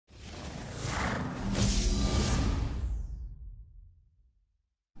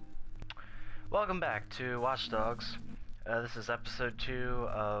Welcome back to Watch Dogs. This is episode 2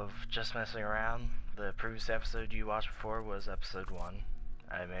 of Just Messing Around. The previous episode you watched before was episode 1.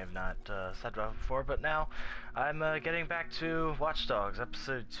 I may have not said that before, but now I'm getting back to Watch Dogs,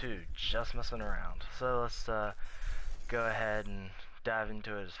 episode 2, Just Messing Around. So let's go ahead and dive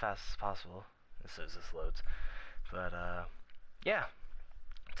into it as fast as possible, as soon as this loads. But yeah,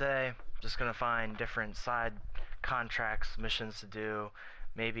 today just gonna find different side contracts, missions to do,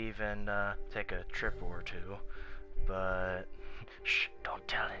 maybe even take a trip or two, but shh, don't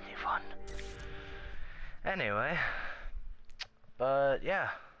tell anyone. Anyway, but yeah,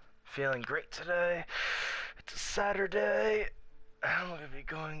 feeling great today. It's a Saturday. I'm gonna be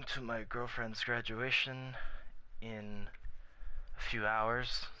going to my girlfriend's graduation in a few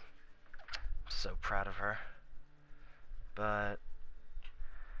hours. I'm so proud of her. But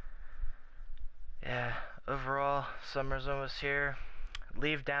yeah, overall, summer's almost here.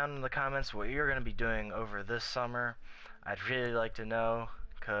 Leave down in the comments what you're going to be doing over this summer. I'd really like to know,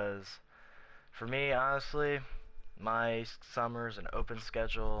 because for me, honestly, my summer's an open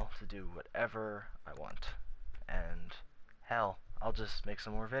schedule to do whatever I want. And hell, I'll just make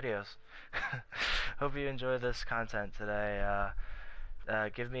some more videos. Hope you enjoy this content today.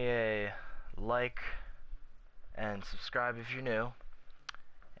 Give me a like and subscribe if you're new,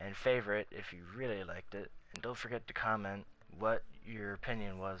 and favorite if you really liked it, and don't forget to comment what your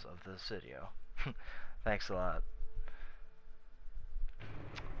opinion was of this video. Thanks a lot.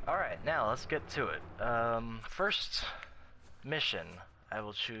 Alright, now let's get to it. First mission, I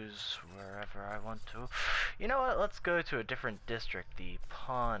will choose wherever I want to. You know what, let's go to a different district, the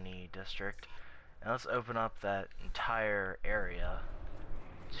Pawnee district, and let's open up that entire area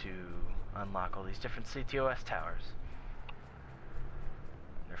to unlock all these different CTOS towers.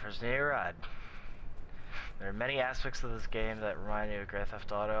 Never first need a ride. There are many aspects of this game that remind me of Grand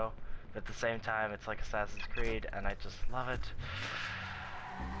Theft Auto, but at the same time it's like Assassin's Creed, and I just love it.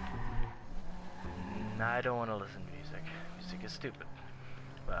 I don't want to listen to music. Music is stupid.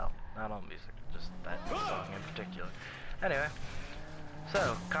 Well, not all music, just that song in particular. Anyway,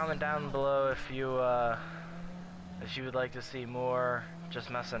 so comment down below if you would like to see more just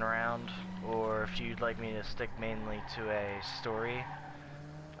messing around, or if you'd like me to stick mainly to a story.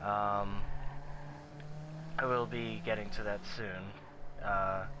 I will be getting to that soon,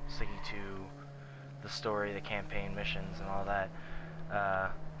 sticking to the story, the campaign missions, and all that,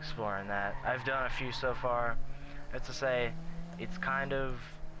 exploring that. I've done a few so far. That's to say, it's kind of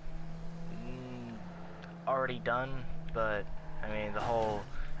already done, but I mean, the whole,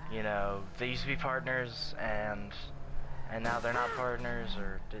 you know, they used to be partners, and now they're not partners,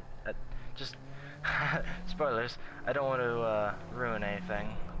 or just spoilers. I don't want to ruin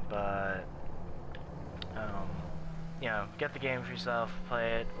anything, but you know, get the game for yourself,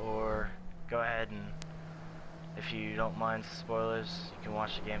 play it, or go ahead and, if you don't mind spoilers, you can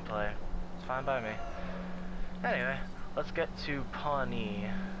watch the gameplay. It's fine by me. Anyway, let's get to Pawnee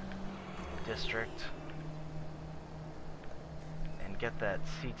District and get that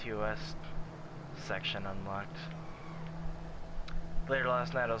CTOS section unlocked. Later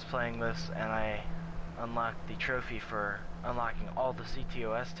last night I was playing this and I unlocked the trophy for unlocking all the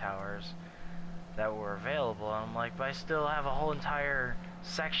CTOS towers that were available, and I'm like, but I still have a whole entire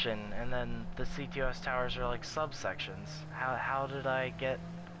section, and then the CTOS towers are like subsections. How did I get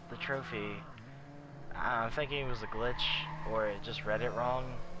the trophy? I'm thinking it was a glitch, or it just read it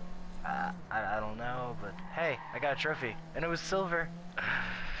wrong. I don't know, but hey, I got a trophy, and it was silver.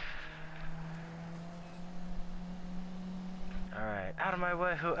 Alright, out of my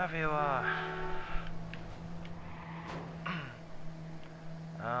way, whoever you are.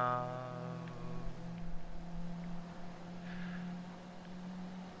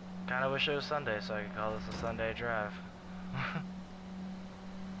 Kinda wish it was Sunday so I could call this a Sunday drive.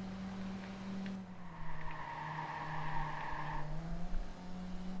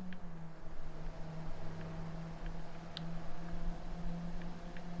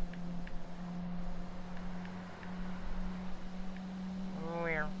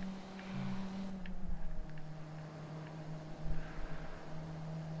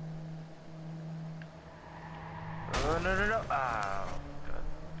 Oh, no. Oh, God.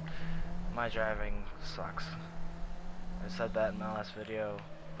 My driving sucks. I said that in my last video,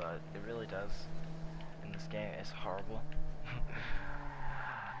 but it really does. In this game, it's horrible.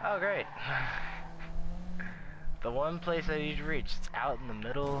 Oh, great. The one place I need to reach, it's out in the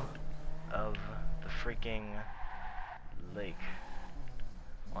middle of the freaking lake.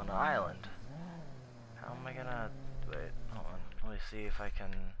 On an island. How am I gonna... Wait, hold on. Let me see if I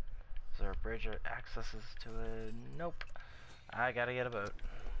can... Is there a bridge that accesses to it? Nope. I gotta get a boat.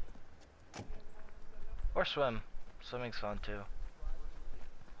 Or swim. Swimming's fun too.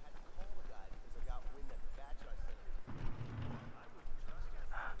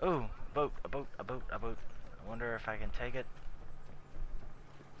 Ooh, boat, a boat, a boat, a boat. I wonder if I can take it.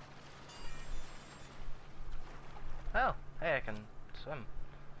 Oh, hey, I can swim.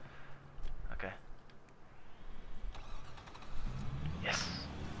 Okay. Yes!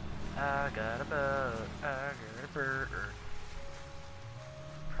 I got a boat, I got a bird.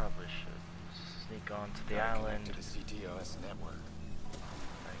 Probably should sneak onto the island. To the CTOS network.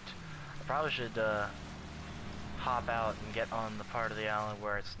 Right. I probably should hop out and get on the part of the island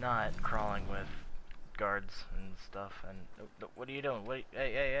where it's not crawling with guards and stuff. And what are you doing? Wait,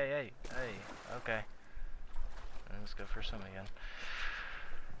 hey, okay. Let's go for some again.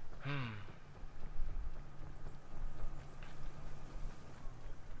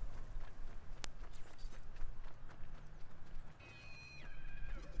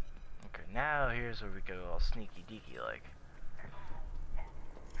 Okay, now here's where we go all sneaky deaky like.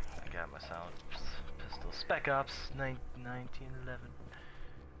 I got my silent pistol. Spec Ops 1911.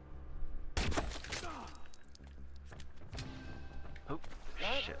 Oh,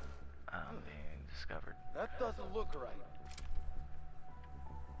 shit. I'm being discovered. That doesn't look right.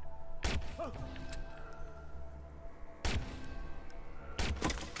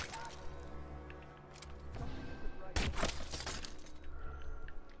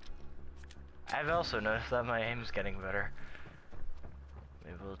 I've also noticed that my aim's getting better.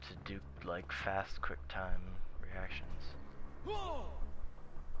 I'm able to do like fast, quick time reactions.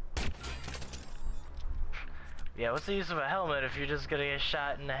 Yeah, what's the use of a helmet if you're just gonna get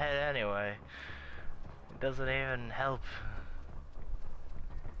shot in the head anyway? It doesn't even help.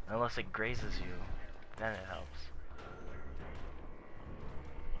 Unless it grazes you, then it helps.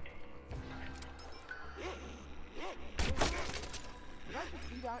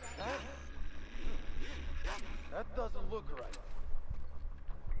 That doesn't look right.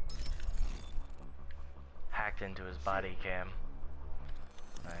 Hacked into his body cam.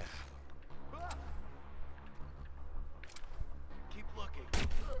 Nice. Keep looking.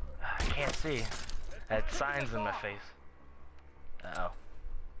 I can't see. That sign's in my face. Uh-oh.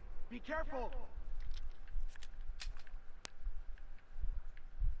 Be careful.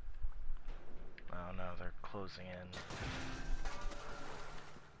 Oh no, they're closing in.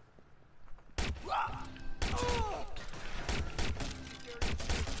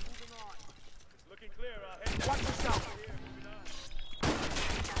 Looking clear. Watch yourself.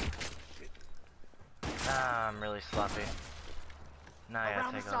 Ah, I'm really sloppy. Now I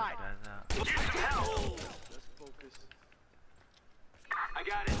gotta take all these guys out. Just focus. I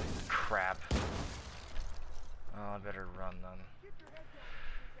got it. Crap. Oh, I better run then.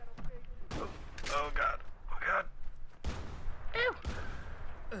 Oh god. Oh god. Ew.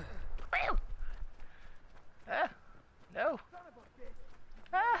 Ew. Ah. No.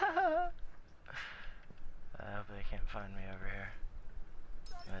 Ah. I hope they can't find me over here.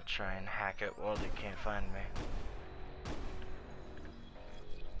 I'm gonna try and hack it while they can't find me.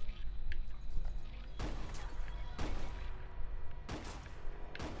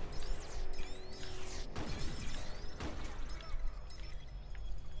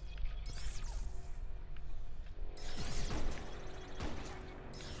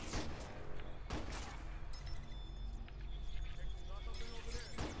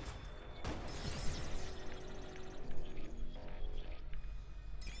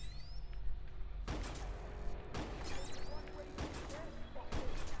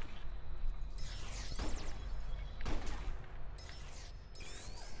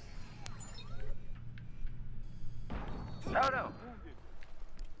 Oh no!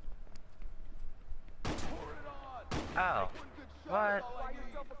 Oh. What? Buy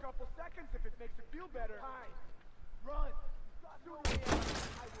yourself a couple seconds if it makes you feel better. Run.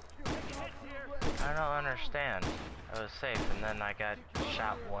 I don't understand. I was safe and then I got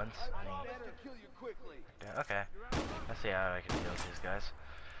shot once. Okay. Let's see how I can deal with these guys.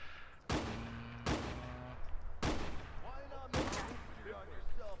 Why not make it easier on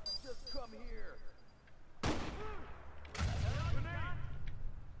yourself? Just come here.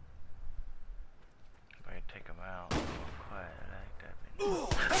 If I can take him out real quiet,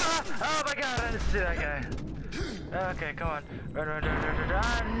 oh my god, I didn't see that guy. Okay, come on. Run, run, run, run, run,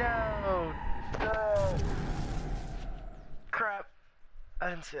 run. No! No! Crap. I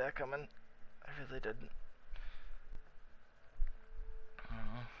didn't see that coming. I really didn't.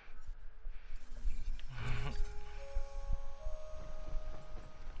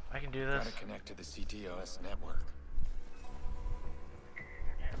 I can do this. Gotta connect to the CTOS network.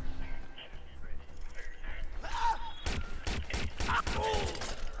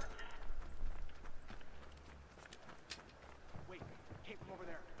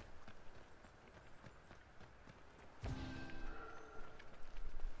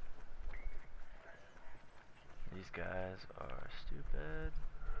 guys are stupid.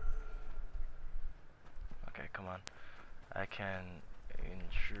 Okay, come on. I can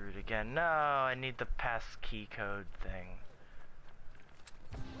intrude again. No, I need the pass key code thing.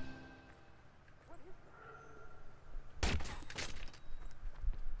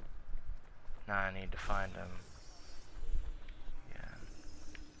 Now I need to find him. Yeah.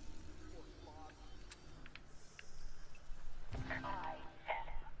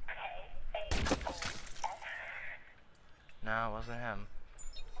 No, it wasn't him.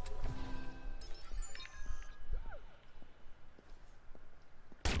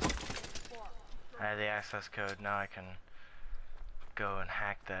 I have the access code, now I can go and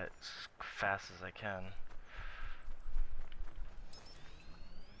hack that as fast as I can.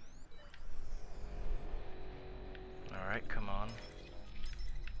 Alright, come on.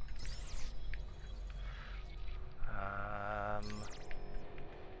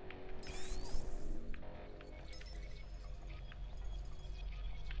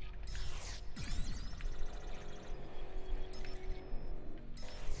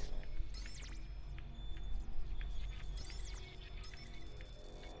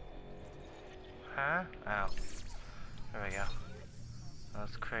 Huh? Oh. There we go.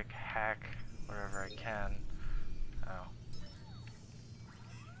 Let's quick hack whatever I can. Oh.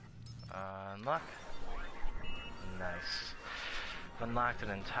 Unlock. Nice. Unlocked an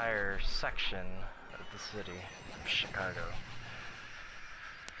entire section of the city of Chicago.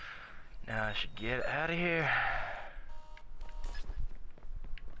 Now I should get out of here.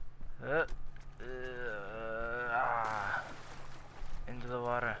 Into the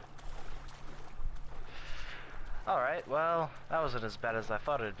water. Alright, well, that wasn't as bad as I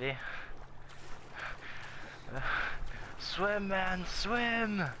thought it'd be. Swim, man,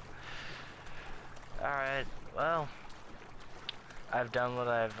 swim! Alright, well, I've done what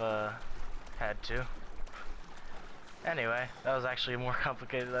I've had to. Anyway, that was actually more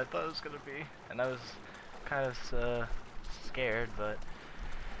complicated than I thought it was gonna be, and I was kind of scared, but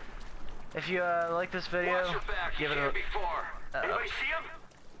if you like this video, give it a... Anybody see him?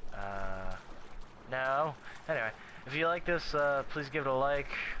 No. Anyway, if you like this, please give it a like,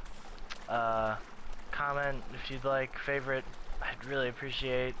 comment if you'd like, favorite, I'd really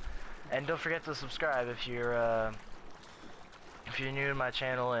appreciate, and don't forget to subscribe if you're new to my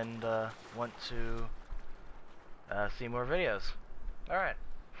channel and want to see more videos. Alright,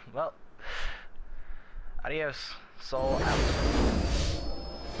 well, adios, Soul out.